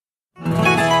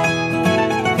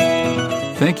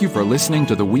Thank you for listening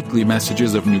to the weekly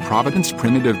messages of New Providence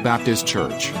Primitive Baptist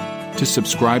Church. To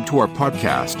subscribe to our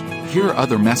podcast, hear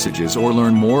other messages, or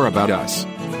learn more about us,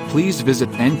 please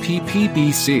visit nppbc.com.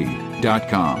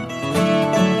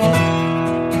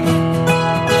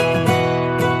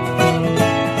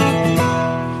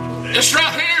 This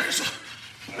right here is,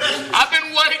 I've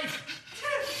been waiting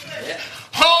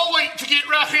all week to get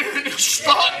right here in this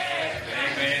spot.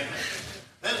 Amen.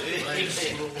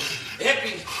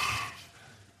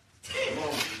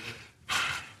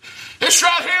 This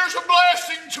right here is a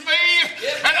blessing to me,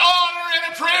 an honor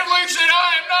and a privilege that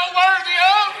I am not worthy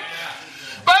of.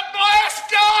 But bless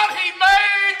God, He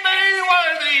made me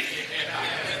worthy.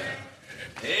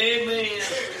 Amen.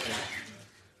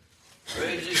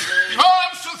 Praise His name. Oh,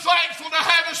 I'm so thankful to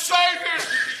have a Savior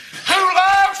who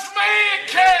loves me and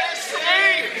cares for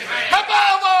me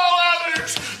above all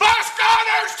others. Bless God,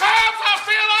 there's times I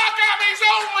feel like I'm His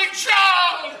only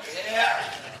child.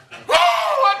 Woo!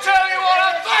 I tell you what,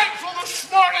 I'm thankful this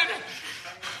morning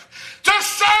to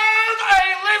serve a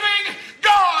living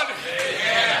God.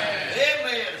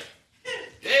 Amen.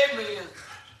 Amen.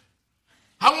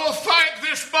 I want to thank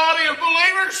this body of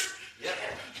believers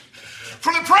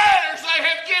for the prayers they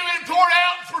have given and poured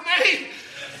out for me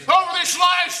over this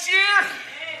last year.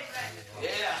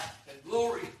 Yeah,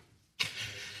 glory.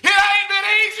 It ain't been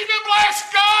easy to bless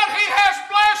God. He has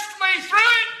blessed me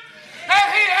through it,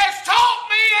 and He has taught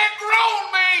me and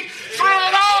grown me through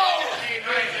it all.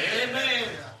 Amen.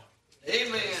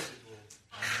 Amen.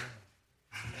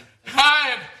 I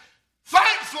am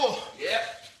thankful. Yep.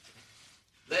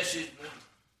 Bless you.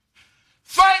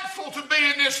 Thankful to be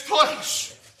in this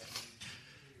place.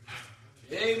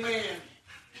 Amen.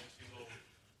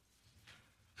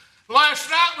 Last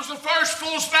night was the first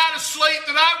full night of sleep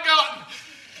that I've gotten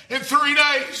in 3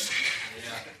 days.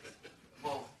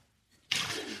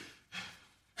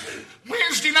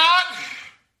 Wednesday night,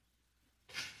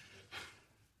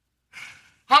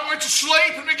 I went to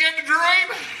sleep and began to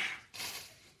dream.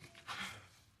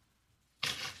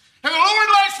 And the Lord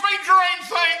lets me dream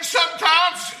things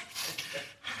sometimes.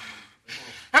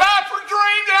 And I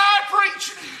dreamed that I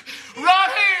preached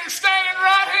right here, standing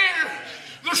right here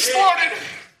this morning.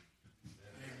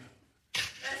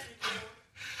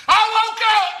 I woke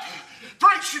up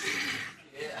preaching.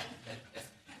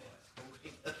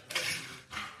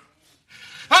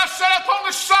 I sat up on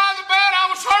the side of the bed. I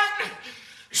was hurting.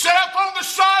 Sat up on the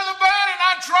side of the bed, and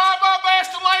I tried my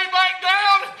best to lay back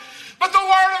down. But the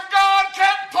Word of God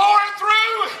kept pouring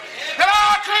through, and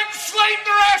I couldn't sleep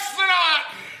the rest of the night.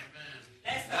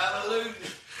 Hallelujah.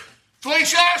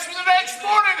 Felicia asked me the next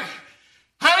morning,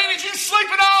 "Honey, did you sleep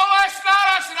at all last night?"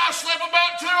 I said, "I slept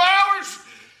about 2 hours."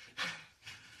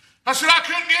 I said, "I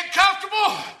couldn't get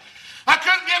comfortable. I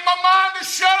couldn't get my mind to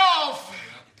shut off."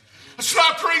 I said,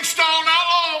 "I preached all night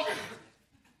long."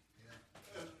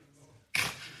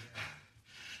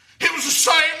 It was the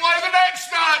same way the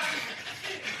next night.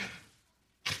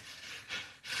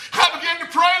 I began to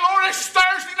pray, "Lord, it's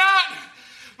Thursday night.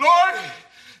 Lord,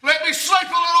 let me sleep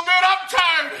a little bit. I'm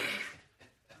tired."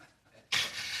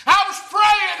 I was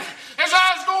praying. As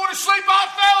I was going to sleep, I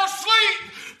fell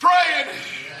asleep praying.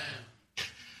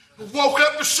 I woke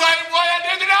up the same way I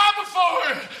did the night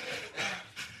before.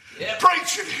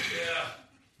 Preaching.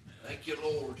 Thank you,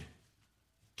 Lord.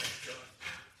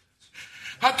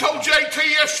 I told JT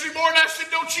yesterday morning, I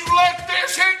said, "Don't you let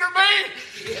this hinder me.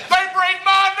 They bring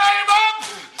my name up.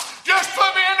 Just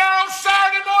put me in there on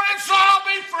Saturday morning so I'll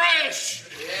be fresh."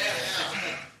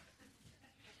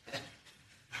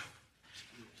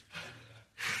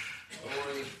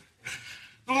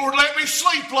 The Lord let me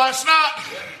sleep last night.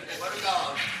 What a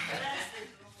God.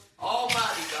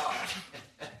 Almighty God.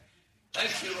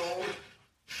 Thank you, Lord.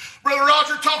 Brother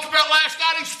Roger talked about last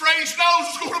night, he's afraid his nose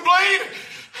was going to bleed.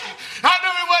 I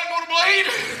knew he wasn't going to bleed.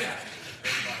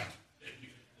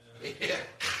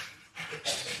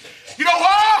 You know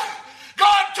why?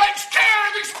 God takes care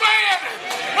of His man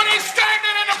when he's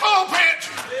standing in the pulpit.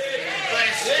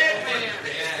 Amen.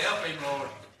 Help him, Lord.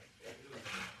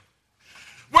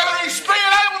 Whether he's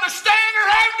being able to stand or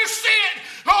having to sit,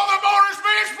 all the more as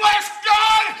being blessed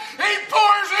God, He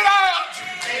pours it out.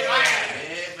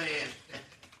 Amen.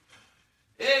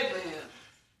 Amen.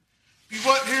 If you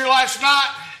wasn't here last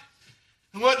night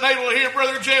and wasn't able to hear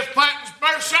Brother Jeff Clanton's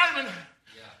first sermon,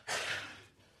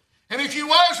 and if you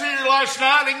was here last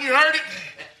night and you heard it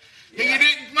and you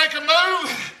didn't make a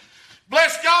move,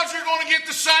 bless God, you're going to get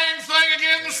the same thing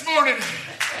again this morning.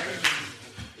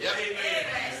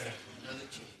 Amen.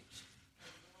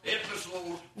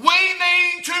 We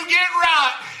need to get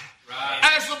right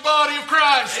as the body of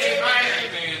Christ.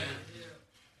 Amen.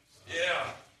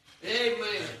 Yeah.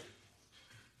 Amen.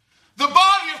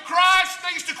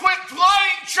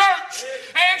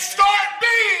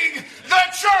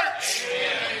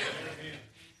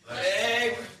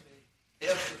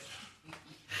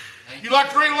 You'd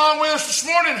like to read along with us this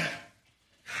morning?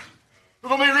 We're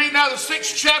going to be reading out of the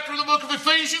 6th chapter of the book of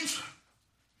Ephesians.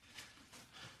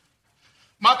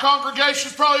 My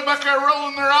congregation's probably back there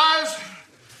rolling their eyes.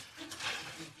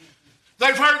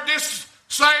 They've heard this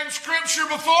same scripture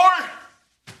before.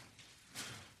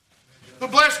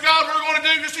 But bless God, we're going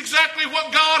to do just exactly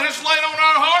what God has laid on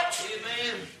our hearts.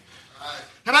 Amen.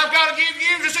 And I've got to give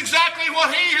you just exactly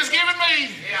what He has given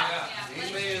me. Yeah.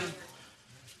 Amen.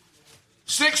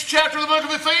 6th chapter of the book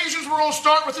of Ephesians. We're going to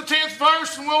start with the 10th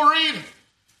verse, and we'll read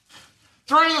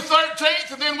through the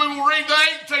 13th, and then we will read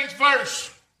the 18th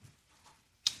verse.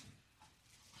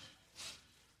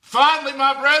 Finally,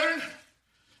 my brethren,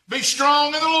 be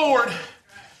strong in the Lord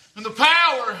and the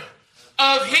power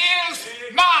of His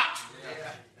might.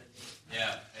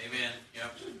 Yeah. Amen.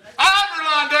 Yep. I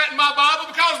underlined that in my Bible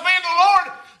because me and the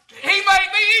Lord, He made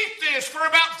me eat this for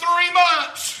about 3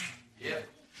 months. Yep.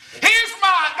 His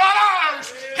might, not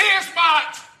ours. His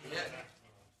might. Yep.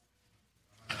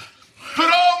 Put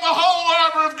on the whole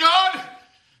armor of God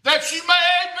that you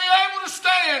may be able to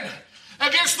stand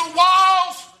against the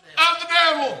wiles of the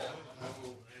devil.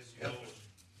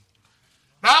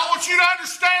 Now I want you to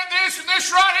understand this, and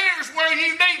this right here is where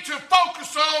you need to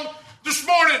focus on this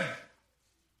morning.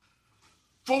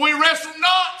 For we wrestle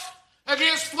not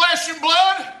against flesh and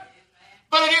blood,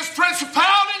 but against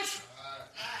principalities,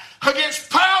 against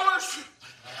powers,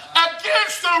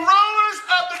 against the rulers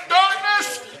of the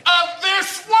darkness of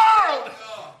this world,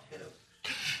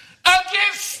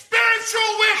 against spiritual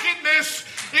wickedness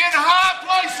in high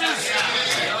places.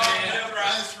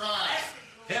 That's right.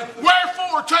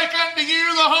 Wherefore, take unto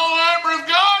you the whole armor of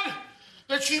God,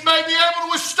 that ye may be able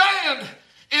to withstand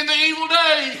in the evil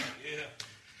day.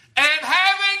 And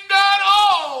having done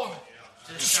all,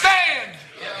 to stand.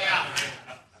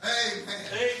 Amen.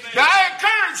 Now, I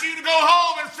encourage you to go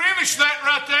home and finish that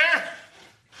right there.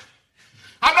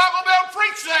 I'm not going to be able to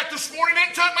preach that this morning.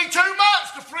 It took me 2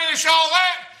 months to finish all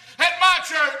that at my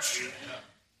church.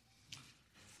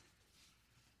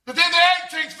 But then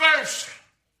the 18th verse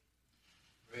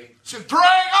said,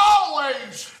 praying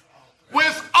always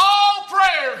with all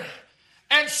prayer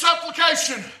and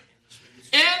supplication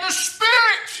in the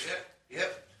Spirit.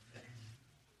 Yep.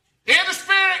 In the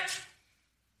Spirit.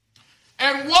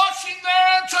 And watching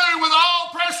thereunto with all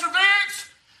perseverance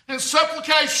and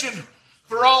supplication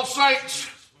for all saints.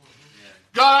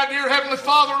 God, our dear Heavenly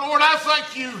Father, Lord, I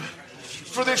thank you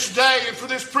for this day and for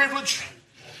this privilege.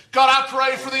 God, I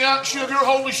pray for the unction of your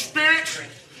Holy Spirit.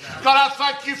 God, I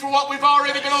thank you for what we've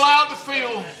already been allowed to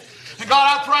feel. And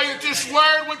God, I pray that this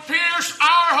word would pierce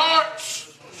our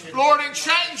hearts, Lord, and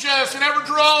change us and ever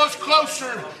draw us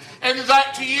closer and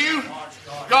that to you.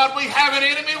 God, we have an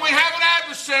enemy, we have an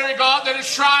adversary, God, that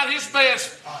is trying his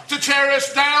best to tear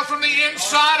us down from the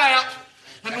inside out.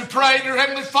 And we pray, dear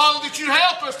Heavenly Father, that you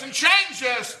help us and change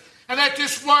us, and that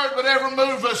this word would ever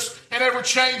move us and ever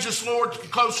change us, Lord,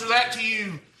 closer that to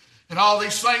you. And all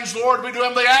these things, Lord, we do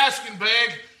humbly ask and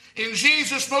beg. In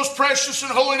Jesus' most precious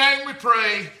and holy name we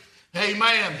pray.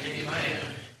 Amen. Amen.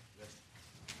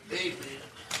 Amen.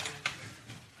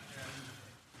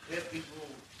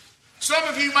 Some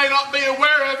of you may not be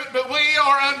aware of it, but we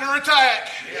are under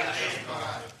attack.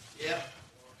 Yeah.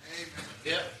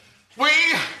 Yep. We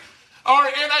are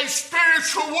in a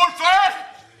spiritual warfare.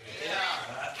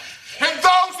 Yeah. And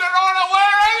those that aren't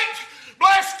aware of it,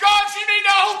 bless God, you need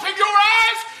to open your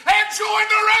eyes and join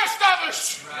the rest of us.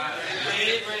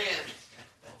 Amen.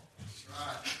 That's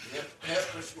right. Yep.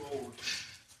 Help us, Lord.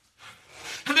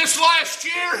 And this last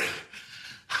year,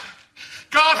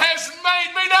 God has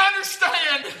made me to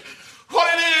understand what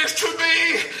it is to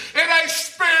be in a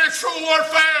spiritual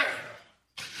warfare.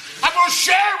 I'm going to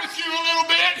share with you a little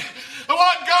bit of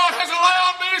what God has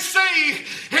allowed me to see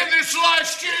in this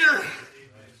last year.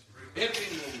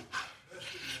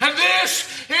 And this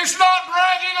is not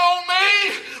bragging on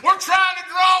me. We're trying to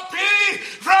draw pity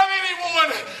from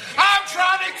anyone. I'm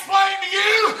trying to explain to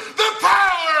you the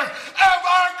power of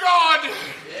our God.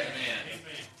 Amen.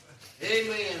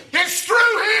 Amen. It's through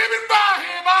Him and by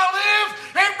Him I live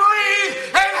and breathe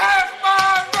and have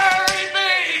my very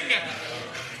being.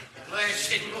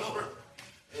 Bless you, Lord.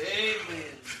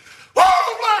 Amen.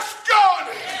 Oh, bless God.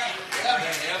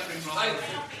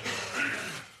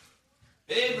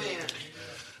 Amen.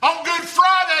 On Good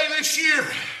Friday this year,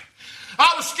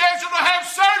 I was scheduled to have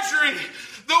surgery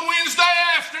the Wednesday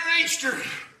after Easter.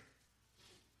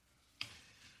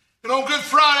 And on Good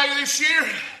Friday this year,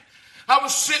 I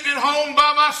was sitting at home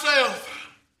by myself.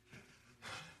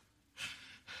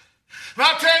 And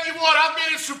I'll tell you what, I've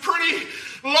been in some pretty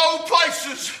low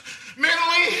places,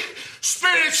 mentally,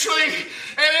 spiritually,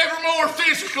 and ever more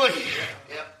physically.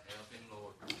 Yep.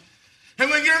 And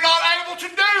when you're not able to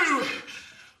do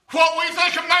what we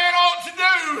think a man ought to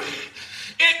do,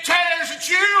 it tears at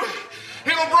you,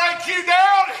 it'll break you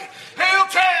down, it'll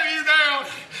tear you down.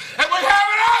 And we have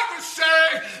an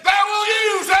adversary that will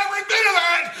use every bit of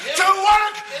that to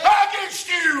work against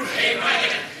you.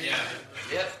 Amen. Yeah.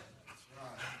 Yep.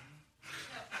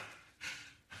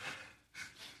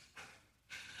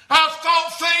 I've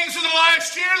thought things in the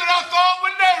last year that I thought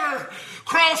would never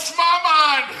cross my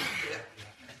mind.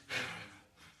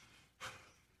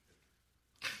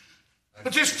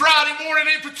 But this Friday morning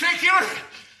in particular,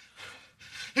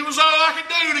 it was all I could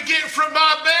do to get from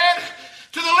my bed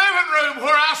to the living room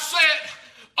where I sat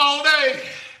all day.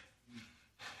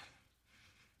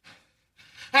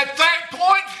 At that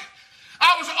point,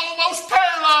 I was almost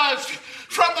paralyzed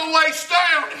from the waist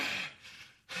down.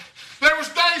 There was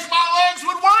days my legs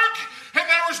would work, and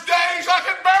there was days I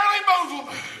could barely move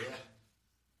them.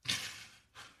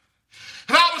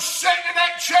 And I was sitting in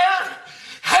that chair,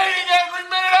 hating every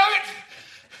minute of it.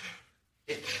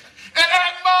 And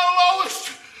at my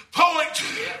lowest point.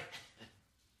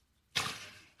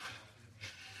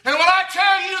 And when I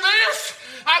tell you this,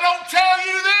 I don't tell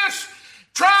you this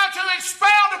trying to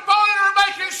expound upon it or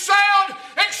make it sound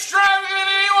extravagant in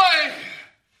any way.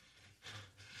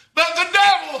 But the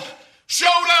devil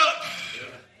showed up.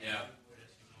 Yeah.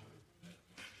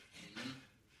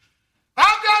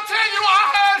 I'm going to tell you,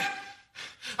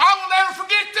 I will never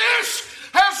forget this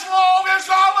as long as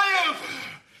I live.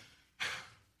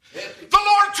 The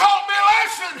Lord taught me a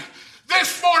lesson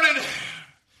this morning.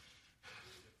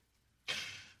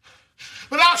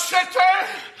 But I sat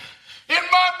there in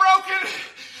my broken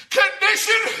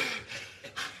condition,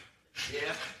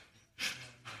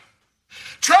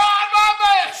 trying my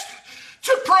best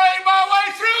to pray my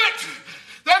way through it.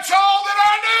 That's all that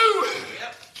I knew.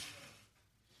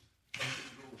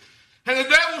 And the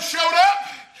devil showed up,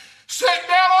 sat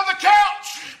down on the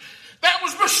couch that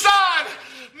was beside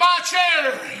my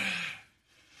chair.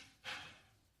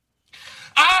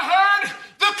 I heard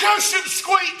the cushion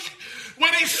squeak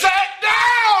when he sat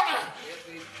down.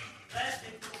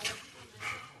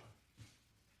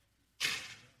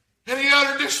 And he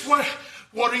uttered this word,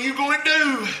 what are you going to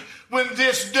do when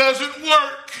this doesn't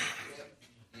work?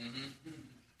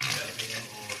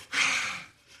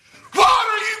 What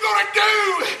are you going to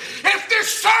do if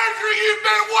this surgery you've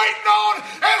been waiting on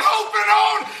and hoping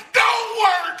on don't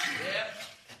work?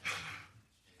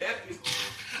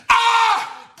 I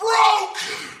broke.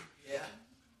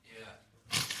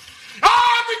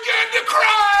 I began to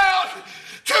cry out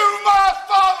to my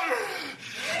Father.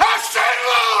 I said,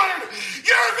 Lord,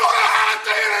 you're going to have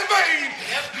to intervene.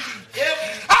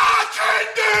 I can't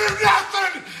do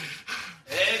nothing.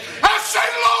 I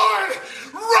said, Lord,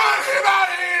 run him out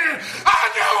of here. I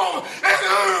know in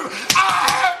whom I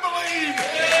have believed.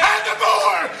 And the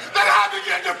more that I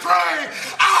began to pray,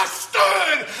 I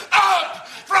stood up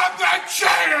from that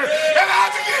chair and I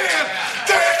began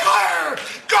to declare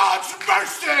God's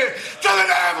mercy to the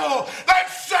devil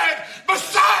that sat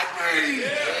beside me.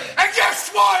 And guess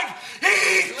what?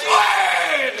 He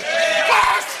fled.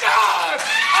 Bless God.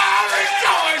 I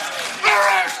rejoice the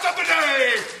rest of the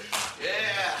day.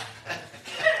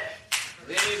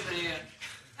 Amen.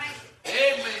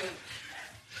 Amen.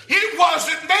 It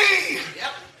wasn't me.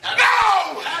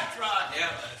 No. That's right.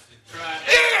 That's right.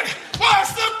 It was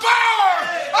the power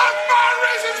of my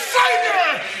risen Savior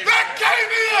that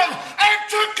came in and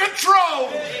took control.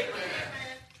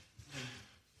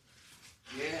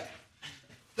 Yeah.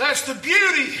 That's the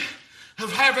beauty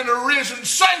of having a risen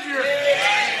Savior.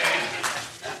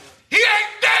 He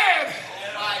ain't dead.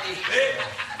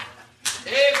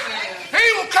 Amen. He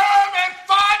will come and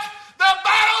fight the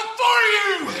battle for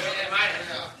you.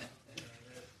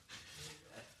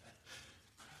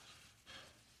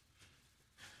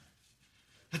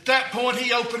 At that point,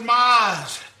 he opened my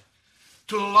eyes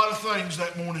to a lot of things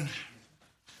that morning.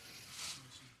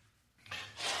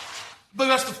 But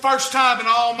that's the first time in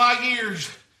all my years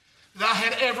that I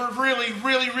had ever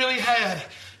really had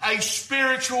a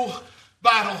spiritual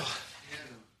battle.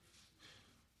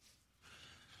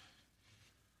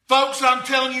 Folks, I'm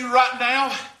telling you right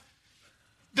now,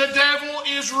 the devil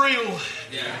is real.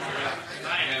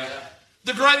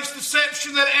 The greatest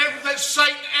deception that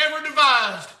Satan ever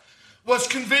devised was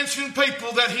convincing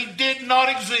people that he did not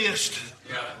exist.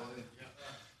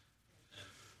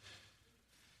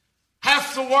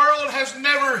 Half the world has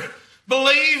never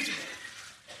believed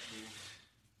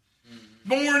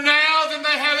more now than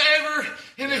they have ever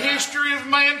in the history of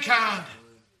mankind.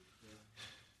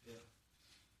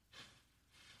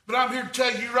 But I'm here to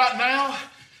tell you right now,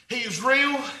 he is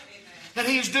real, and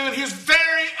he is doing his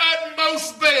very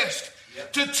utmost best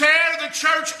to tear the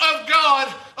church of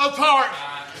God apart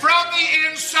from the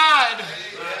inside.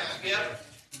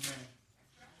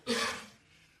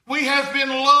 We have been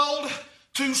lulled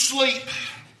to sleep.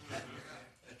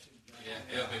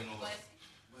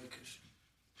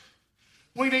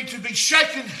 We need to be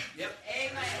shaken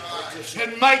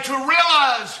and made to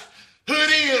realize who it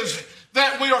is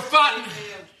that we are fighting.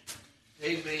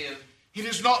 Amen. It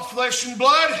is not flesh and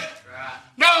blood.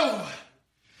 No.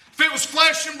 If it was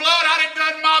flesh and blood, I'd have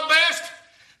done my best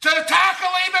to tackle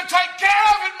him and take care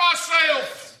of it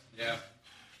myself.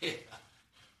 Yeah.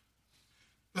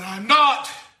 But I'm not.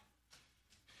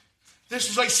 This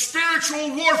is a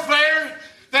spiritual warfare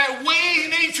that we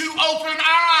need to open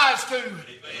our eyes to.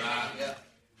 Yeah.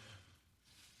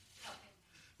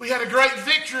 We had a great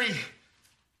victory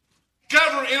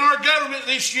in our government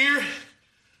this year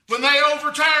when they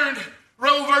overturned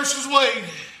Roe versus Wade.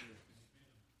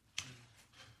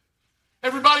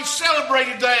 Everybody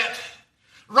celebrated that,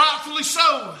 rightfully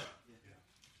so.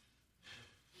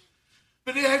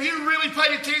 But have you really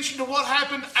paid attention to what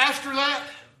happened after that?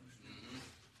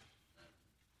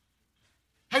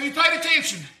 Have you paid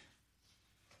attention?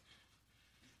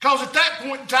 Because at that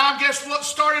point in time, guess what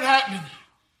started happening?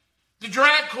 The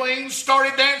drag queens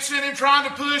started dancing and trying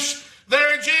to push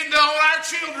their agenda on our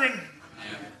children.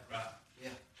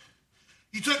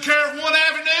 You took care of one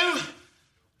avenue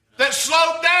that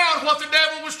slowed down what the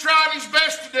devil was trying his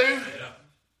best to do.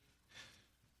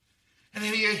 And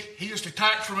then he just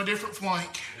attacked from a different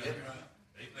flank.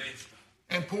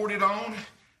 And poured it on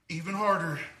even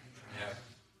harder.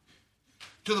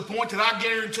 To the point that I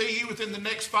guarantee you within the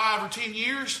next 5 or 10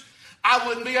 years, I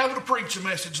wouldn't be able to preach a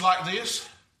message like this.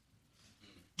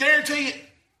 Guarantee it.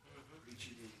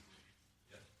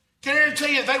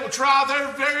 Guarantee it. They will try their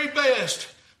very best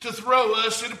to throw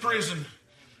us into prison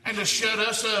and to shut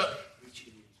us up.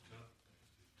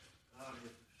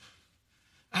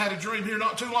 I had a dream here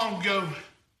not too long ago.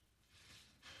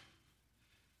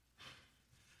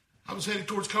 I was headed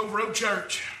towards Cove Road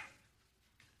Church.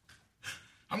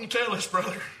 I'm going to tell this,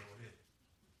 brother.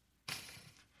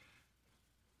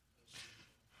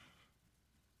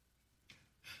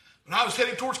 When I was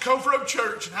heading towards Cove Road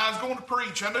Church and I was going to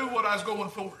preach, I knew what I was going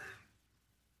for.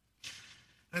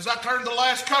 As I turned the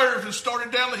last curve and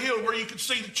started down the hill where you could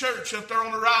see the church up there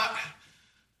on the right,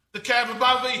 the cab of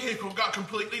my vehicle got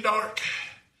completely dark.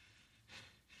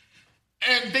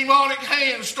 And demonic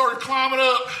hands started climbing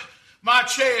up my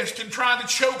chest and trying to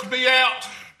choke me out.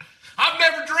 I've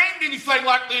never dreamed anything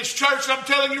like this, church. I'm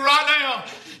telling you right now,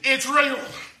 it's real.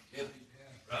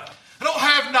 I don't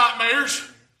have nightmares.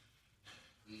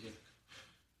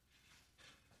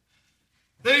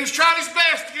 But he was trying his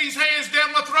best to get his hands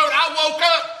down my throat. I woke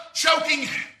up choking.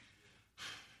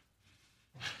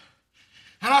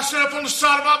 And I sat up on the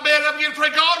side of my bed and I began to pray,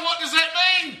 God, what does that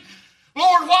mean?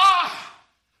 Lord, why?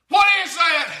 What is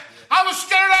that? I was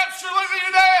scared absolutely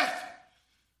to death.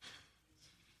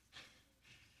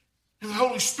 And the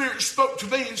Holy Spirit spoke to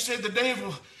me and said, the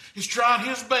devil is trying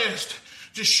his best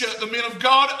to shut the men of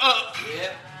God up.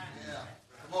 Yeah.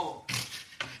 Come on.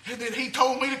 And then he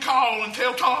told me to call and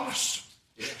tell Thomas.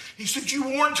 He said, you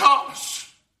warn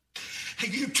Thomas.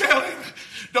 And you tell him,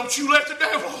 don't you let the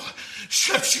devil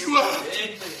shut you up.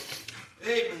 Amen.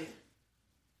 Amen.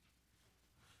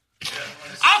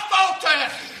 I thought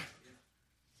that.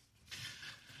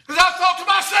 Because I thought to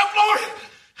myself, Lord,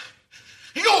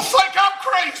 he going to think I'm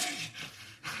crazy.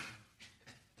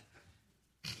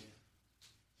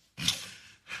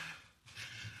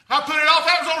 I put it off.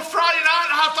 That was on a Friday night,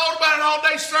 and I thought about it all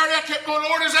day Saturday. I kept going,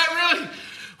 Lord, is that really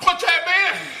what that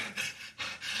meant?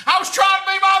 I was trying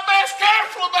to be my best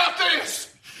careful about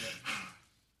this.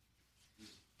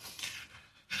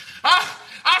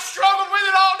 I struggled with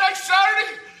it all day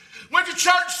Saturday. Went to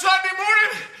church Sunday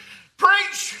morning,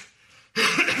 preached.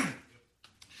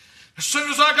 As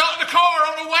soon as I got in the car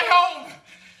on the way home,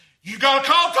 you got to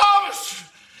call Thomas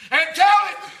and tell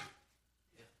him.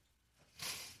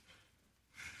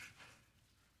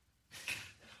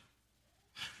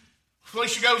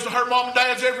 Felicia goes to her mom and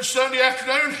dad's every Sunday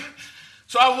afternoon.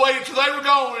 So I waited till they were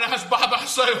gone and I was by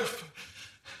myself.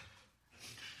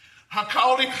 I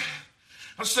called him.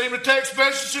 I sent him a text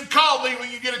message and said, call me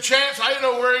when you get a chance. I didn't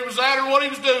know where he was at or what he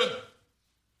was doing.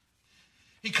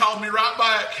 He called me right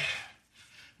back.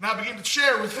 And I began to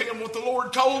share with him what the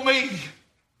Lord told me.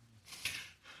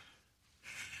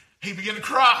 He began to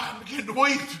cry and began to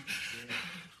weep.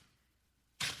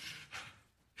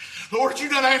 Lord, you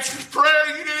done answered prayer.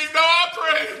 You didn't even know I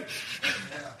prayed.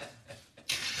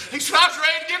 He said, I was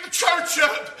ready to give the church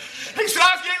up. He said,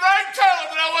 I was getting ready to tell him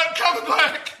that I wasn't coming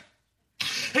back.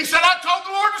 He said, I told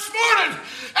the Lord this morning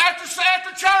after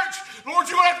church Lord,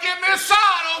 you're going to have to give me a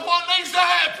sign on what needs to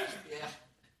happen. Yeah.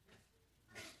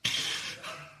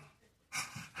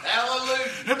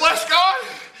 Hallelujah. And bless God,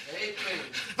 Amen.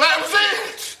 that was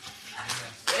it.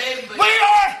 Amen. We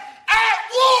are at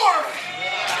war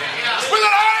with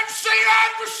an unseen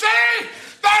adversary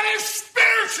that is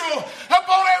spiritual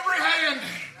upon every hand.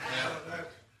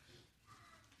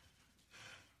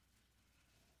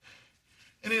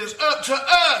 And it is up to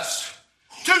us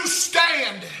to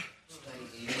stand.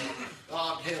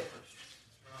 God help us.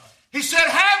 He said,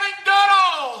 having done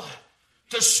all,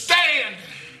 to stand.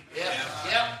 Yep.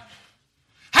 Yep.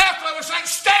 Half of us ain't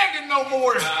standing no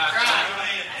more.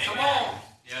 Right. Come on.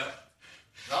 Yep.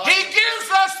 He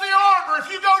gives us the armor.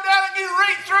 If you go down and you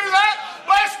read through that,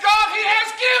 bless God, He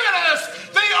has given us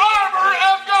the armor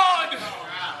of God.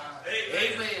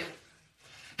 Amen.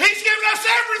 He's given us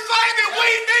everything that we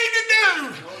need to do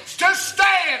to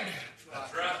stand.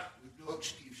 That's right. No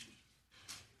excuses.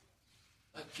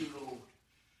 Thank you, Lord.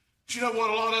 Do you know what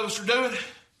a lot of us are doing?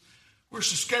 We're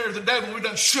so scared of the devil, we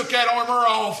done shook that armor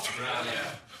off.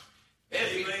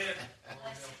 Amen.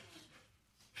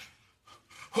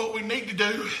 What we need to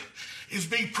do is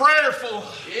be prayerful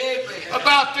Amen.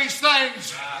 about these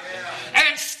things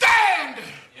and stand.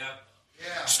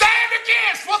 Yep. Stand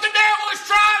against what the devil is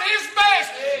trying his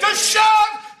best to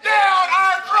shove down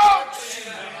our throats.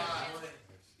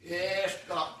 Yes,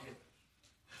 God.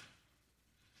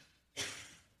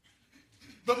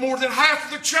 But more than half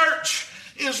of the church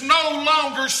is no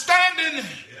longer standing.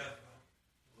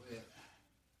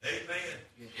 Amen.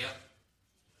 Yep.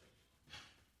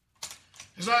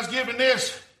 As I was giving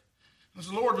this, as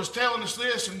the Lord was telling us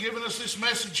this and giving us this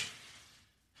message,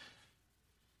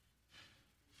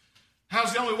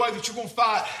 how's the only way that you're going to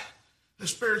fight the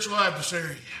spiritual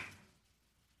adversary?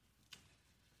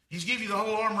 He's giving you the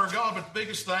whole armor of God, but the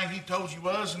biggest thing He told you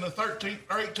was in the 13th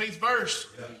or 18th verse.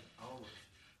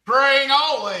 Praying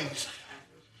always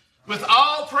with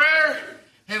all prayer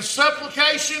and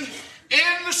supplication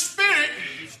in the Spirit.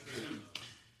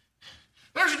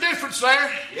 There's a difference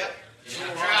there. Yep. That's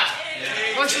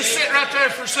right. Let's just sit right there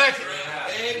for a second.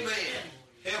 Amen.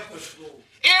 Help us, Lord.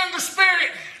 In the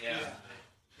Spirit. Yeah.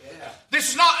 Yeah.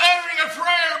 This is not uttering a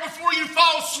prayer before you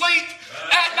fall asleep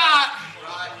at night.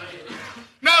 Right.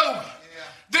 No.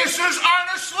 This is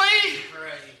earnestly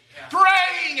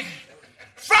praying,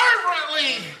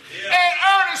 fervently and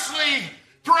earnestly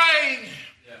praying.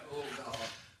 Oh, God.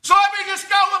 So let me just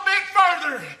go a bit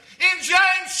further. In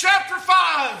James chapter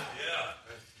 5,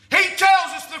 he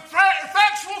tells us the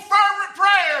effectual fervent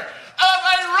prayer of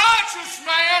a righteous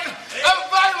man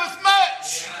availeth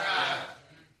much.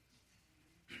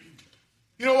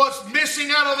 You know what's missing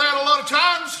out of that a lot of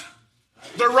times?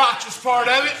 The righteous part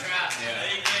of it.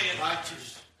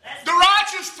 Righteous. The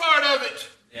righteous part of it.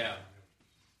 Yeah.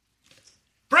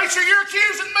 Preacher, you're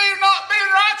accusing me of not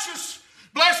being righteous.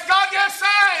 Bless God, yes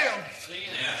I am.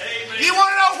 Amen. You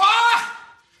want to know why?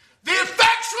 The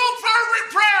effectual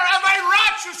fervent prayer of a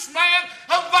righteous man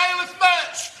availeth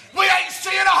much. We ain't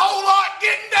seeing a whole lot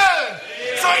getting done.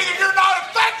 So either you're not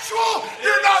effectual,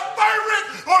 you're not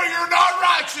fervent, or you're not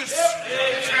righteous. Help me.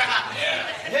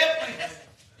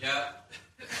 Yeah.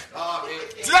 God, help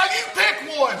me. So now you pick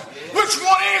one. Which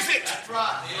one is it? That's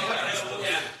right.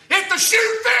 If the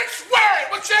shoe fits, wear it.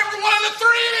 Whichever one of the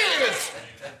three it is.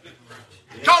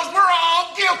 Because we're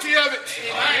all guilty of it.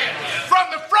 From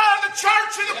the front of the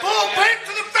church to the pulpit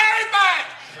to the very back,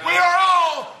 we are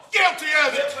all guilty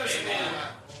of it.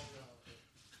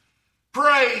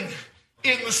 Praying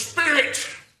in the Spirit.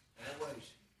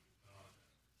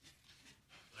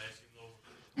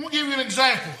 I'm going to give you an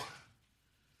example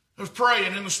of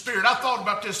praying in the Spirit. I thought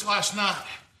about this last night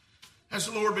as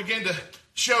the Lord began to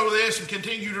show this and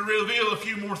continue to reveal a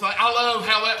few more things. I love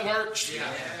how that works.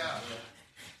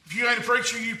 If you ain't a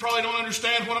preacher, you probably don't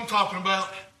understand what I'm talking about.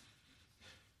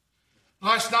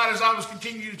 Last night as I was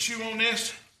continuing to chew on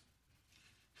this,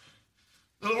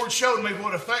 the Lord showed me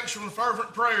what effectual and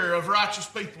fervent prayer of righteous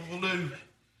people will do.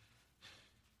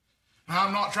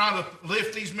 I'm not trying to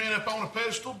lift these men up on a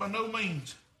pedestal, by no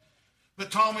means. But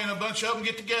Tommy and a bunch of them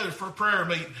get together for a prayer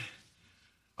meeting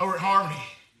over at Harmony.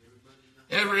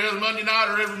 Every other Monday night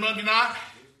or every Monday night.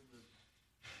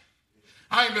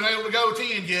 I ain't been able to go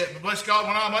attend yet, but bless God,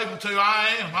 when I'm able to,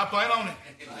 I am. I plan on it.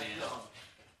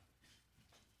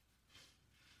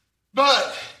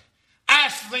 But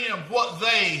ask them what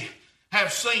they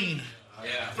have seen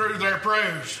through their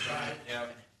prayers.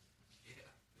 Yep.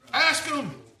 Ask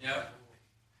them. Yep.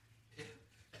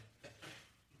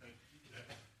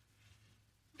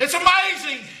 It's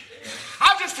amazing.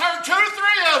 I've just heard 2 or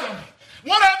 3 of them.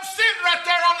 One of them sitting right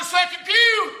there on the second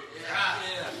pew.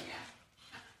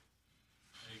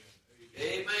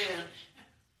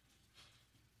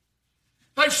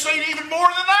 seen even more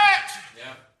than that.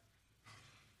 Yeah.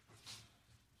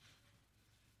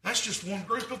 That's just one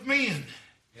group of men.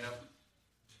 Yeah.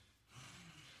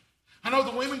 I know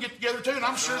the women get together too, and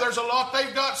I'm sure there's a lot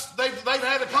they've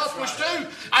had accomplished too.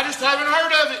 I just haven't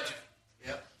heard of it.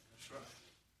 Yep, that's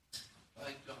right.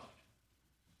 Thank God.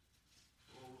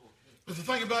 But the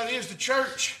thing about it is, the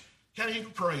church can't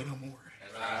even pray no more.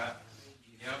 That's right.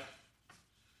 Yep.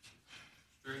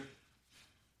 True.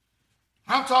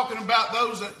 I'm talking about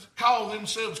those that call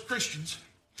themselves Christians.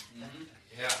 Mm-hmm.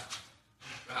 Yeah.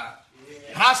 Right.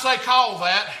 And I say call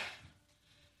that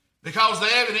because the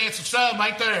evidence of some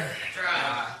ain't there. That's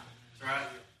right. That's right.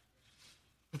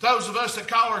 But those of us that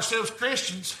call ourselves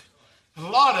Christians, a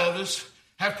lot of us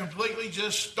have completely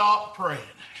just stopped praying.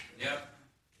 Yep.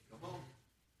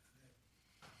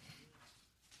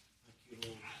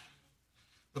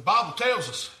 The Bible tells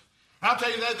us, I'll tell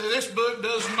you that this book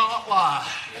does not lie.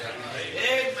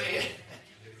 Amen.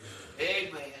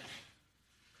 Amen.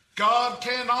 God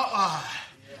cannot lie.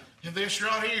 And this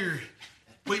right here,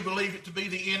 we believe it to be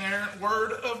the inerrant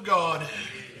word of God.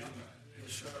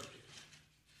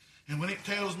 And when it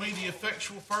tells me the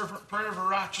effectual fervent prayer of a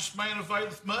righteous man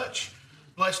availeth much,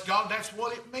 bless God, that's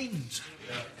what it means.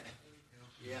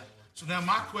 Yeah. So now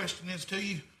my question is to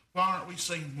you, why aren't we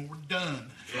seeing more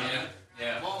done? Yeah.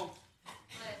 Yeah. Come on.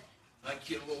 Thank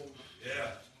you, Lord.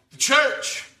 Yeah. The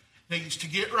church needs to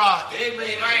get right.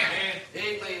 Amen. Amen.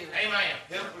 Amen. Amen.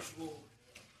 Help us, Lord.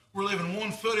 We're living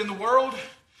one foot in the world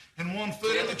and one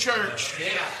foot in the church. Yeah.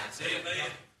 That's it, man.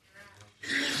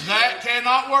 That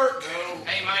cannot work.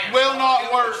 Amen. Will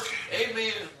not work.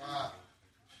 Amen.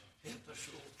 Help us,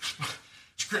 Lord.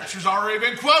 Scripture's already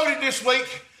been quoted this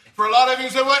week for a lot of you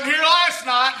that wasn't here last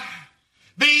night.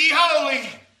 Be ye holy,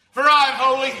 for I am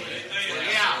holy.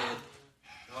 Yeah.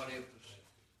 God help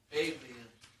us. Amen.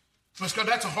 Let's go.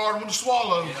 That's a hard one to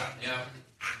swallow. Yeah.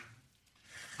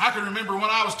 I can remember when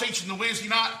I was teaching the Wednesday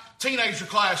night teenager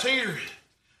class here,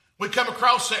 we come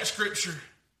across that scripture.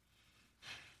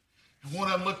 And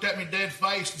one of them looked at me dead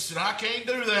faced and said, I can't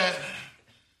do that.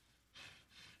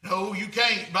 No, you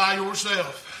can't by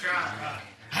yourself.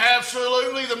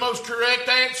 Absolutely the most correct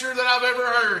answer that I've ever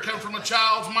heard come from a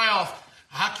child's mouth.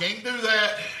 I can't do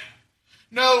that.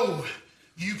 No,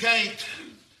 you can't.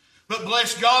 But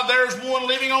bless God, there's one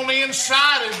living on the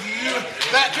inside of you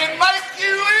that can make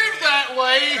you live that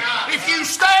way if you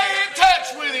stay in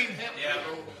touch with Him.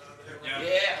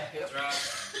 Yeah. That's right.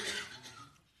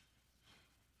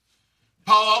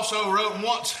 Paul also wrote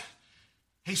once,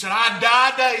 he said, I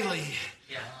die daily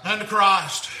unto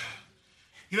Christ.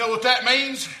 You know what that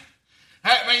means?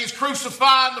 That means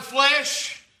crucifying the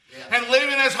flesh and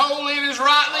living as holy and as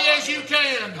rightly as you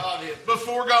can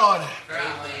before God.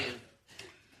 Amen.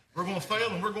 We're going to fail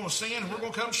and we're going to sin and we're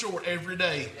going to come short every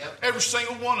day. Every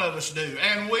single one of us do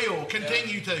and will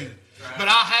continue to. But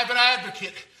I have an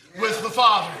advocate with the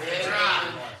Father.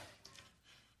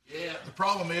 Yeah. The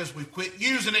problem is we've quit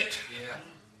using it. Yeah.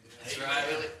 That's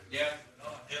right. Yeah.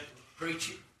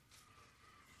 Preach it.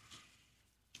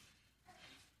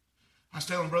 I was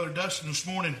telling Brother Dustin this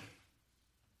morning,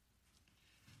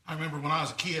 I remember when I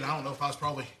was a kid, I don't know if I was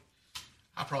probably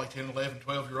 10, 11,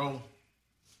 12-year-old.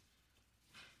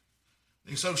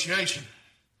 The association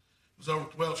was over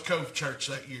at the Welch Cove Church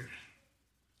that year.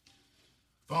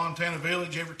 Fontana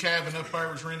Village, every cabin up there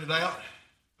was rented out.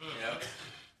 Yep.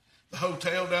 The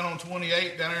hotel down on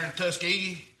 28 down there in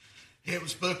Tuskegee, it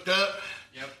was booked up.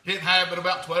 Yep. Didn't have but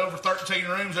about 12 or 13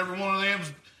 rooms. Every one of them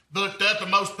was booked up, and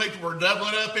most people were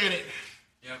doubling up in it.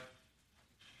 Yep.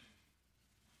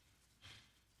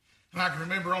 And I can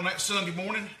remember on that Sunday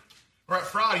morning, or that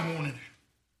Friday morning,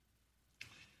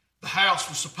 the house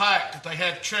was so packed that they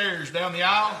had chairs down the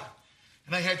aisle,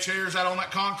 and they had chairs out on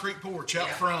that concrete porch out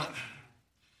front.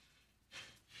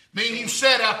 Me and you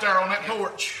sat out there on that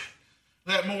porch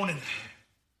that morning.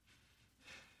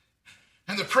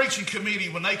 And the preaching committee,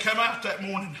 when they come out that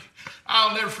morning,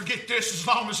 I'll never forget this as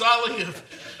long as I live.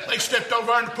 They stepped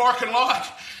over in the parking lot,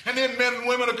 and then men and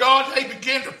women of God, they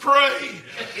began to pray.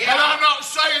 And I'm not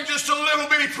saying just a little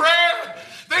bitty prayer.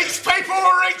 These people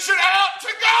are reaching out to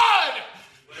God.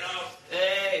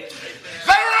 Hey.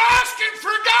 They were asking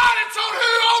for guidance on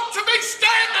who ought to be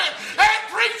standing and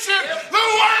preaching the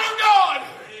Word of God.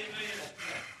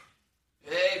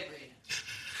 Amen.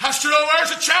 I stood over there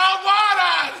as a child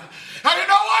wide-eyed. I didn't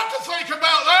know what to think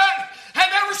about that. Had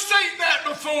never seen that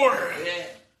before. Yeah.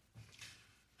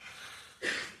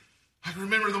 I can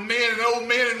remember the men and old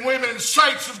men and women and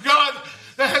saints of God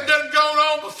that had done gone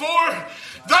on before.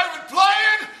 They would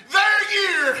plan their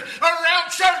year around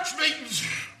church meetings.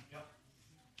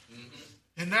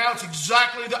 And now it's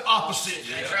exactly the opposite.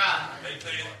 That's right.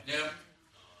 Yep.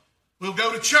 We'll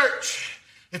go to church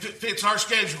if it fits our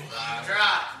schedule. That's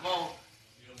right. Come on.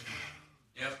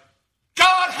 Yep.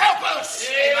 God help us.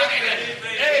 Amen.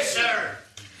 Yes, sir.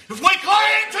 If we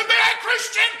claim to be a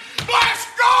Christian, bless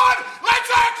God, let's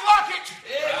act like it.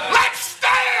 Yeah. Let's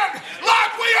stand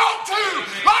like we ought to,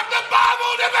 like the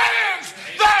Bible demands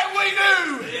that we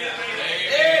do.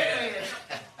 Amen.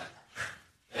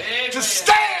 Amen. To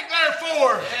stand,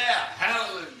 therefore, Yeah.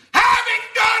 Hallelujah. having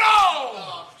done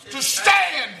all, to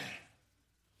stand,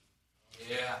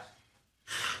 Yeah.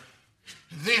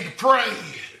 and then to pray.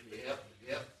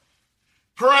 Yep.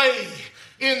 Pray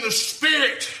in the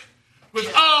Spirit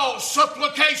with all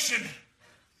supplication.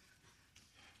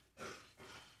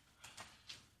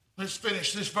 Let's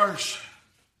finish this verse.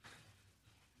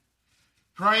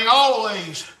 Praying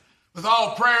always with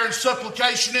all prayer and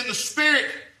supplication in the Spirit,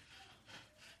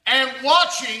 and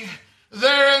watching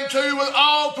thereunto with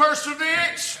all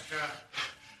perseverance.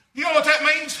 You know what that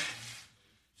means?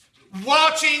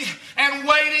 Watching and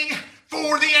waiting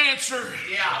for the answer.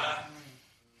 Yeah.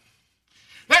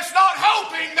 That's not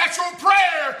hoping that your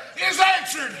prayer is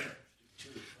answered.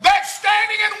 That's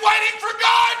standing and waiting for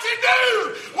God to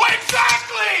do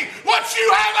exactly what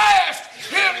you have asked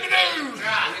Him to do.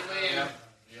 Amen.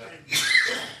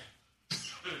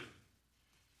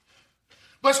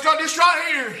 Bless God, this right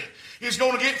here is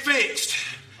going to get fixed.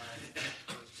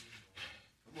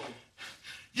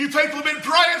 You people have been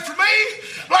praying for me.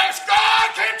 Bless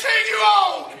God, continue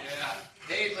on.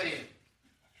 Amen.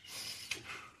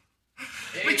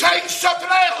 Let me tell you something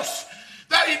else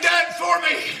that He done for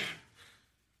me.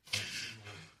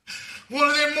 One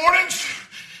of them mornings,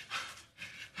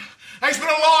 there's been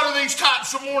a lot of these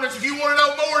types of mornings. If you want to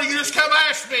know more, you just come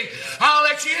ask me. I'll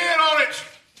let you in on it.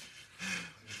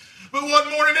 But one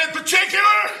morning in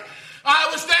particular, I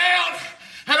was down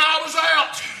and I was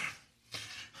out.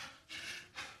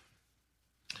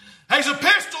 There's a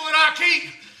pistol that I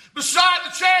keep beside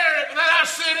the chair that I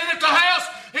sit in at the house.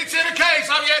 It's in a case.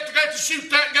 I've yet to get to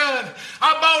shoot that gun.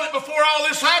 I bought it before all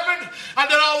this happened. I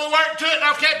did all the work to it, and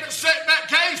I've kept it set in that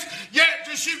case yet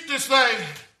to shoot this thing.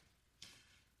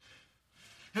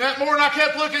 And that morning I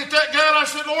kept looking at that gun. I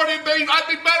said, Lord, I'd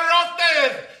be better off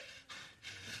dead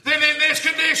than in this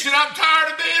condition. I'm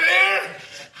tired of being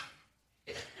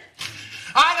here.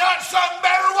 I got something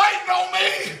better waiting on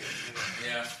me.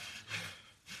 Yeah.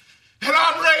 And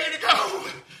I'm ready to go.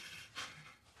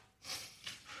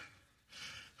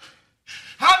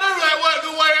 I knew that wasn't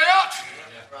the way out.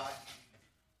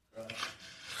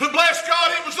 But bless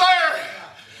God, it was there.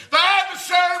 The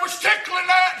adversary was tickling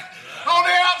that on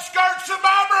the outskirts of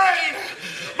my brain.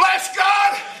 Bless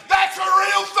God, that's a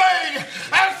real thing.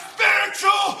 And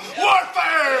spiritual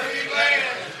warfare. Amen.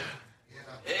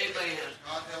 Amen.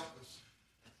 God help us.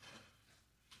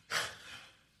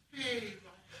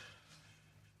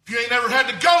 If you ain't never had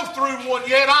to go through one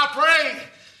yet, I pray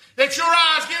that your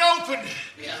eyes get opened.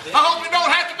 I hope it don't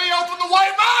have to be open the way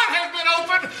mine has been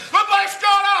opened, but bless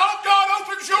God, I hope God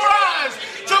opens your eyes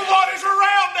to what is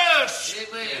around us.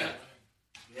 Amen.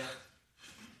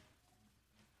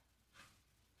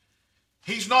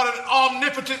 He's not an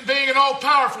omnipotent being, an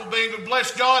all-powerful being, but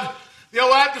bless God, the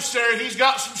old adversary, he's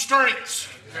got some strengths.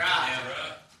 Right.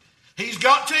 He's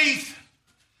got teeth.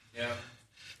 Yeah.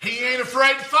 He ain't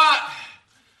afraid to fight.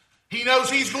 He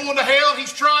knows he's going to hell.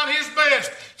 He's trying his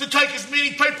best to take as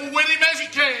many people with him as he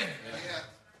can.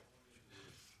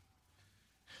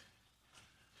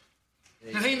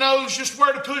 And he knows just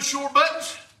where to push your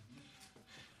buttons.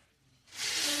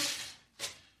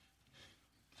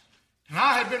 And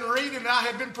I had been reading and I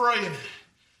had been praying.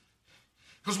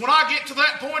 Because when I get to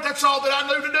that point, that's all that I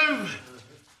knew to do.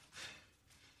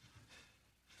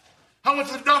 I went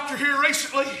to the doctor here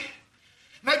recently,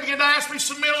 and they began to ask me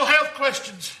some mental health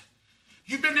questions.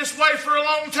 You've been this way for a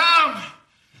long time.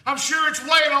 I'm sure it's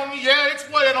weighing on me. Yeah, it's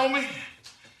weighing on me.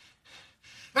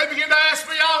 They began to ask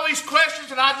me all these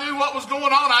questions, and I knew what was going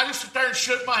on. I just sat there and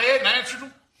shook my head and answered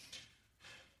them.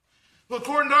 Well,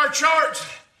 according to our charts,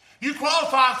 you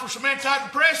qualify for some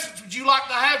antidepressants. Would you like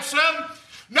to have some?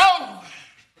 No.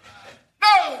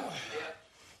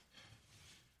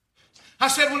 I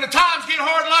said, when the times get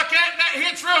hard like that and that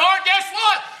hits real hard, guess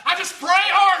what? I just pray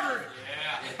harder.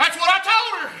 That's what I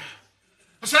told her.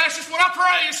 I said, that's just what I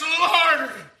pray. It's a little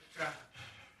harder.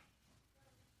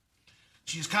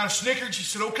 She was kind of snickered. She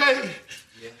said, okay.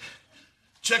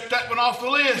 Check that one off the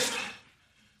list.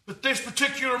 But this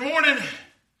particular morning,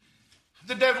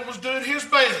 the devil was doing his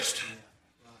best.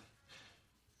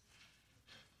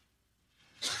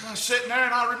 And I was sitting there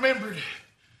and I remembered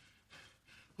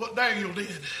what Daniel did.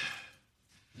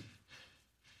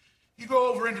 You go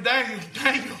over into Daniel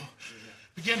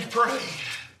began to pray.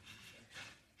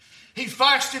 he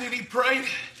fasted and he prayed.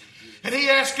 And he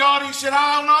asked God, he said,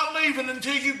 I'm not leaving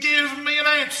until you give me an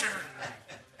answer.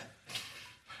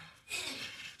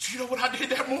 So you know what I did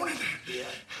that morning? Yeah.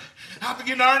 I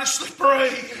began to earnestly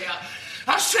pray. Yeah.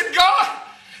 I said, God,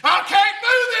 I can't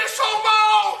do this on my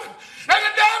own. And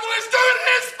the devil is doing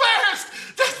his best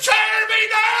to tear me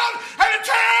down and to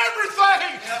tear everything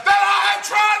that I have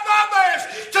tried my best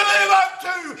to live up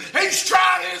to. He's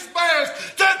tried his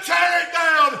best to tear it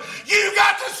down. You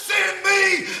got to send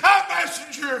me a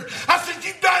messenger. I said,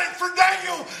 you've done it for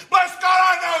Daniel. Bless God,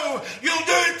 I know you'll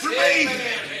do it for me.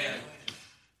 Amen.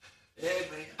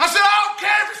 Amen. I said, I don't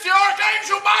care if it's the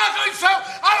Archangel Michael himself.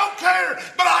 I don't care,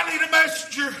 but I need a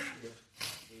messenger.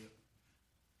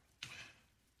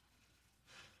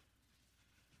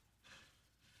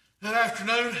 That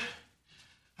afternoon,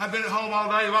 I've been at home all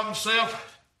day by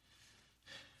myself.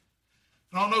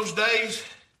 And on those days,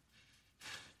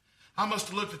 I must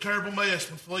have looked a terrible mess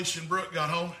when Felicia and Brooke got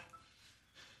home.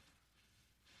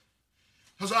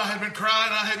 Because I had been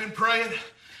crying, I had been praying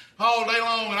all day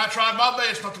long, and I tried my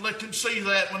best not to let them see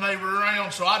that when they were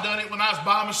around. So I done it when I was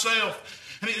by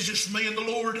myself, and it was just me and the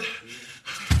Lord.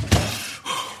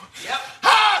 Yep.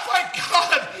 I thank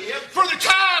God for the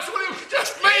times when it was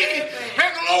just me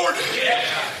and the Lord.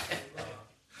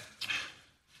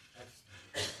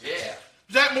 Yeah.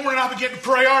 That morning I began to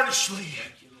pray earnestly.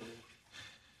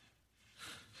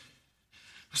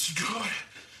 I said, God,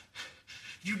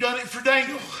 you done it for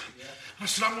Daniel. I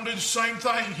said, I'm going to do the same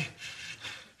thing.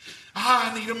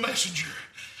 I need a messenger.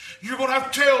 You're going to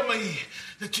have to tell me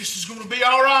that this is going to be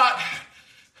all right.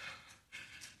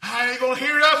 I ain't going to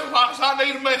hear it otherwise. I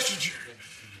need a messenger.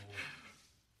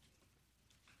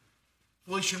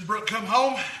 Felicia and Brooke come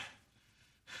home.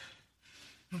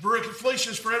 And Brooke and Felicia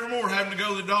is forevermore having to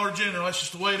go to the Dollar General. That's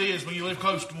just the way it is when you live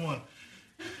close to one.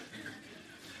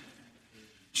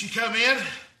 She come in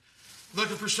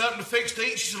looking for something to fix to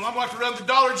eat. She said, well, I'm going to have to run to the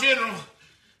Dollar General.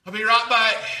 I'll be right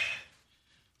back. I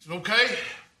said, okay.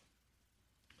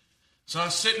 So I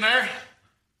was sitting there.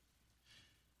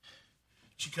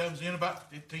 She comes in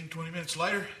about 15, 20 minutes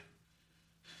later.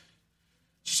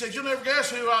 She said, you'll never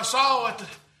guess who I saw at the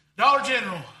Dollar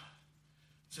General. I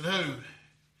said, who?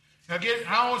 Now get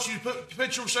it. I want you to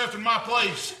put yourself in my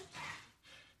place.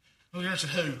 I said,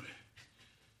 who?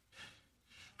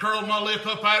 Curled my lip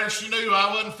up at her. She knew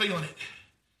I wasn't feeling it.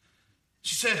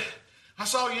 She said, I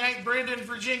saw you Aunt Brenda and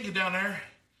Virginia down there.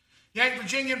 Your Aunt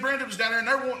Virginia and Brenda was down there and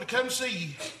they're wanting to come see you.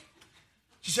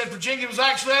 She said Virginia was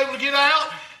actually able to get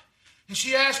out and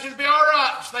she asked her to be all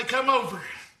right. So they come over.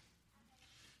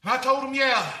 And I told them,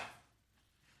 yeah.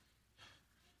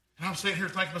 And I'm sitting here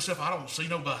thinking to myself, I don't see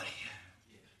nobody.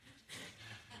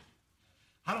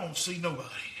 I don't see nobody.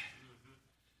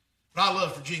 But I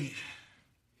love Virginia.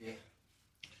 Yeah.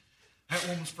 That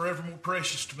woman's forever more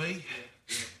precious to me.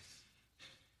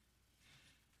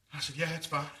 I said, yeah, that's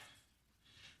fine.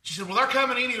 She said, well, they're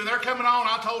coming anyway. They're coming on.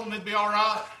 I told them they'd be all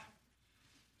right.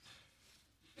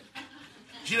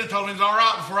 She done told me it was all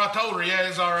right before I told her, yeah,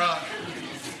 it's all right.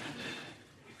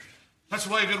 That's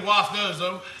the way a good wife does,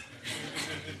 though.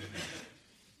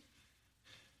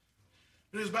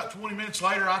 It was about 20 minutes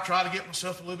later, I tried to get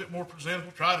myself a little bit more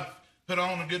presentable, try to put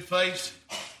on a good face.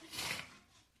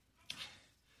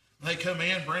 They come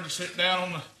in, Brenda sitting down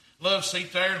on the love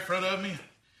seat there in front of me.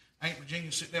 Aunt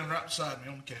Virginia sitting down right beside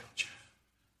me on the couch.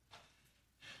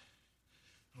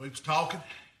 We was talking.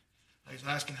 I was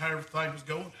asking how everything was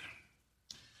going.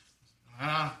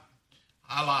 I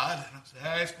lied. And I said,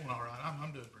 hey, it's going all right.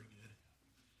 I'm doing pretty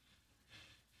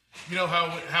good. You know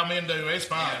how men do. It's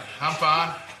fine. I'm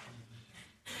fine.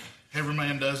 Every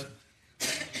man does it.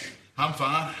 I'm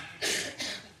fine.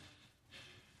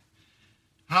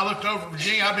 I looked over at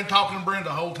Virginia. I've been talking to Brenda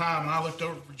the whole time, and I looked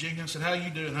over at Virginia and said, how you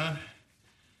doing, hon?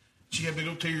 She had big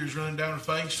old tears running down her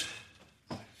face.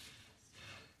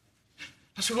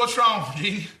 I said, what's wrong,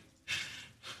 Virginia?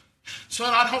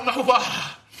 Son, I don't know why.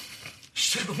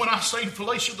 She said, but when I seen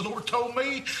Felicia, the Lord told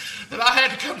me that I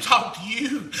had to come talk to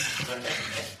you.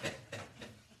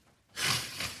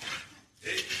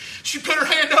 She put her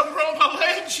hand over on my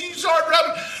leg. She started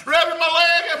rubbing my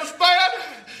leg. It was bad.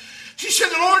 She said,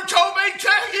 the Lord told me to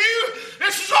tell you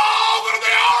this is all going to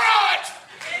be all right.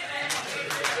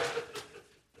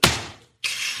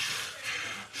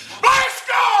 Bless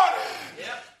God.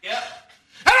 Yep.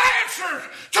 An answer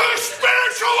to the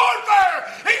spiritual warfare.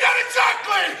 He done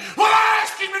exactly what I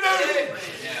asked him to do.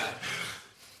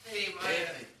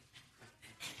 Amen.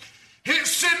 He didn't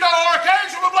send no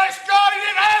archangel, but bless God, he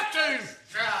didn't have to.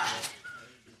 Right.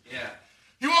 Yeah.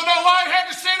 You want to know why he had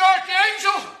to send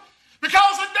archangel?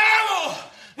 Because the devil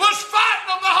was fighting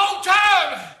them the whole time.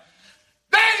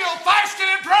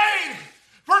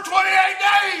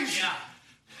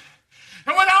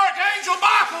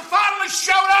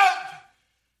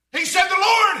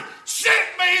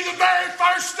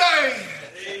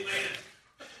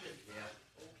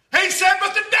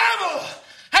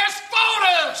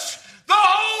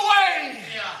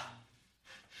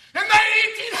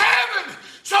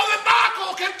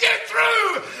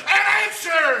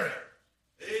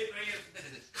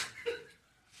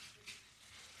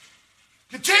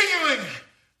 continuing,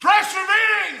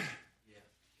 persevering.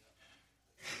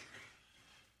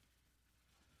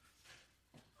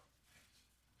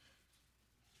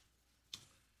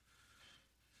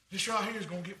 This right here is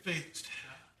going to get fixed.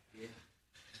 Yeah.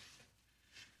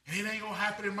 And it ain't going to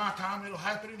happen in my time. It'll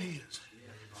happen in His.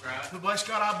 Yeah. Right. But bless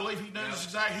God, I believe He'll do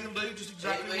just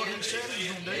exactly what He said He's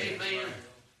going to do. Amen.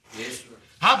 Yes, sir.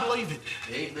 I believe it.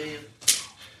 Amen.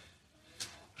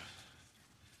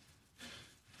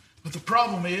 But the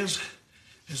problem is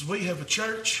we have a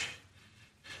church,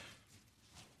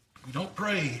 we don't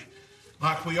pray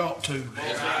like we ought to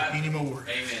anymore.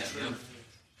 Amen. Yep.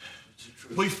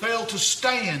 We fail to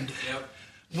stand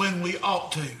when we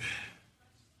ought to.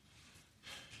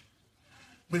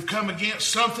 We've come against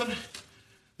something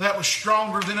that was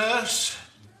stronger than us.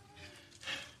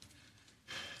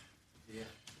 Yeah.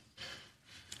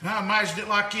 And I imagined it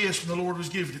like this when the Lord was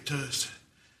giving it to us.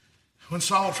 When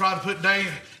Saul tried to put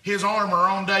his armor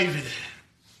on David,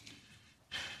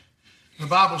 the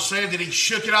Bible said that he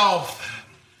shook it off.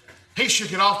 He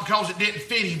shook it off because it didn't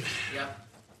fit him. Yep.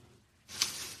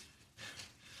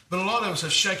 But a lot of us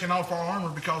have shaken off our armor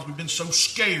because we've been so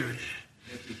scared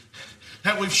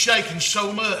that we've shaken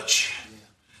so much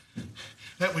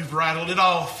that we've rattled it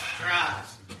off. Right.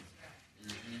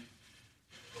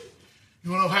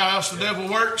 You want to know how else the devil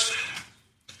works?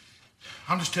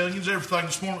 I'm just telling you everything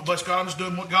this morning. Bless God, I'm just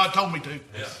doing what God told me to.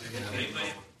 Yeah.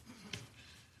 Amen.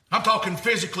 I'm talking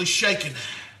physically shaken.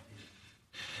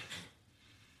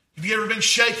 Have you ever been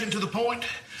shaken to the point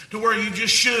to where you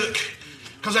just shook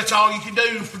because that's all you can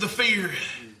do for the fear?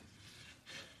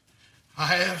 I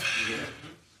have.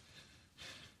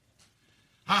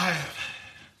 I have.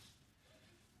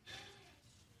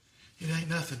 It ain't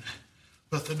nothing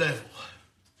but the devil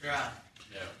Right.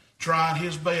 Yeah. trying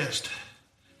his best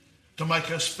to make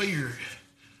us fear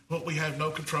what we have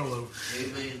no control over.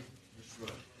 Amen. That's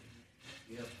right.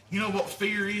 Yep. You know what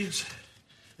fear is?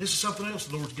 This is something else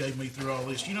the Lord gave me through all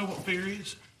this. You know what fear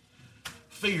is?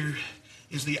 Fear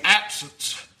is the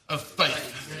absence of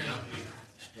faith.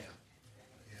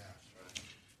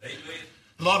 Amen.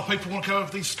 A lot of people want to come up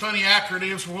with these funny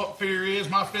acronyms for what fear is.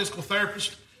 My physical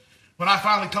therapist, when I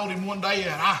finally told him one day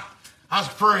that I was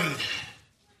afraid.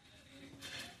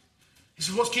 He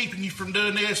said, what's keeping you from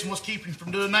doing this and what's keeping you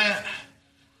from doing that? I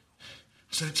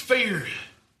said, it's fear. He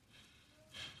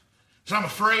said, I'm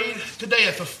afraid to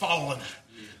death of falling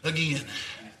again.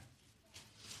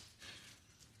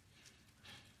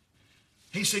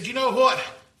 He said, you know what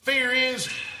fear is?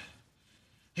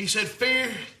 He said, fear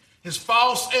is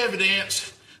false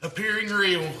evidence appearing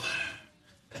real.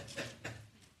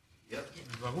 Yep.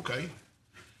 I was like, okay.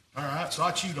 All right, so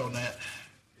I chewed on that.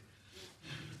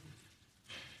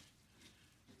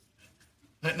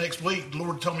 That next week, the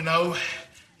Lord told me, no,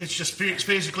 it's just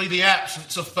physically the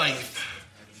absence of faith.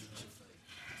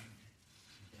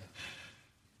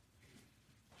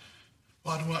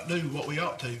 Why do we not do what we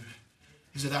ought to?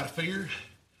 Is it out of fear?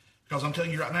 Because I'm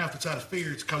telling you right now, if it's out of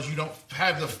fear, it's because you don't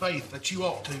have the faith that you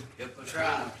ought to. Yep. That's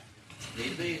right.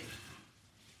 Amen.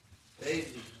 Amen.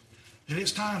 And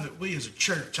it's time that we as a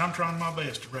church, I'm trying my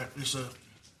best to wrap this up.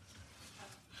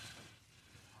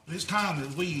 But it's time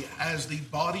that we as the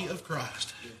body of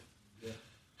Christ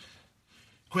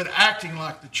quit acting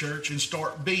like the church and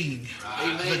start being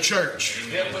the church.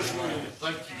 Help us, Lord.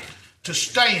 Thank you. To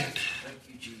stand. Thank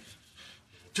you, Jesus.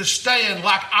 To stand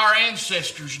like our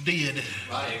ancestors did.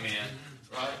 Right. Amen.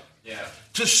 Right. Yeah.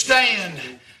 To stand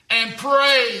and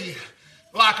pray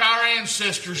like our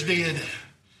ancestors did.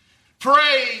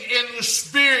 Pray in the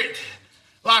Spirit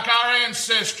like our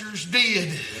ancestors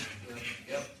did.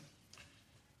 Yep.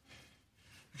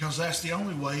 Because that's the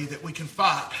only way that we can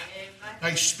fight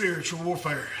a spiritual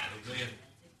warfare. Amen.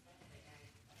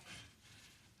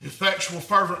 The effectual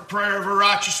fervent prayer of a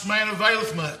righteous man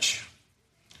availeth much.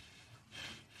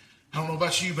 I don't know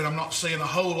about you, but I'm not seeing a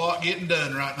whole lot getting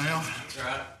done right now. That's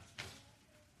right.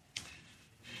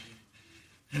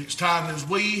 And it's time as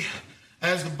we,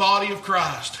 as the body of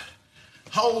Christ,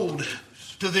 hold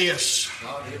to this.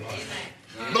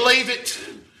 Amen. Believe it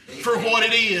for what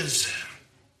it is.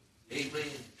 Amen.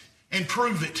 And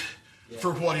prove it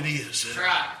for what it is. That's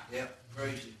right. Yep.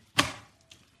 Praise Him.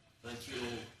 Thank you,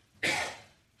 Lord.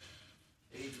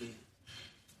 Amen.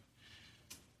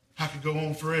 I could go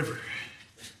on forever.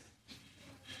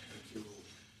 Thank you, Lord.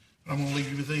 But I'm going to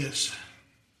leave you with this.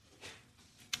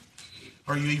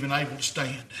 Are you even able to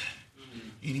stand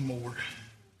anymore?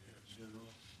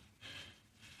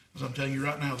 As I'm telling you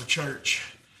right now, the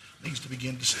church needs to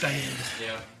begin to stand,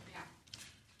 Yeah.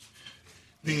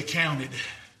 be accounted,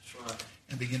 That's right.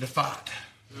 and begin to fight.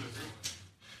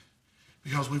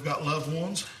 Because we've got loved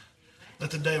ones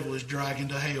that the devil is dragging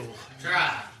to hell. That's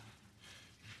right.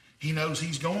 He knows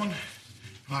he's going.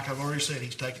 Like I've already said,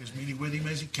 he's taking as many with him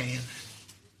as he can.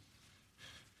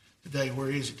 Today, where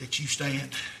is it that you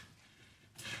stand?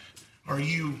 Are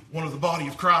you one of the body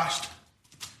of Christ?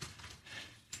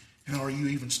 And are you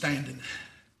even standing?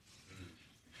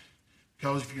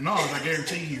 Because if you're not, I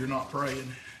guarantee you, you're not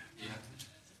praying.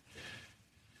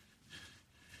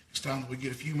 It's time that we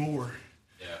get a few more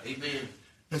Amen.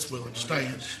 that's willing to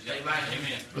stand.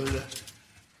 Amen. Brother Dustin.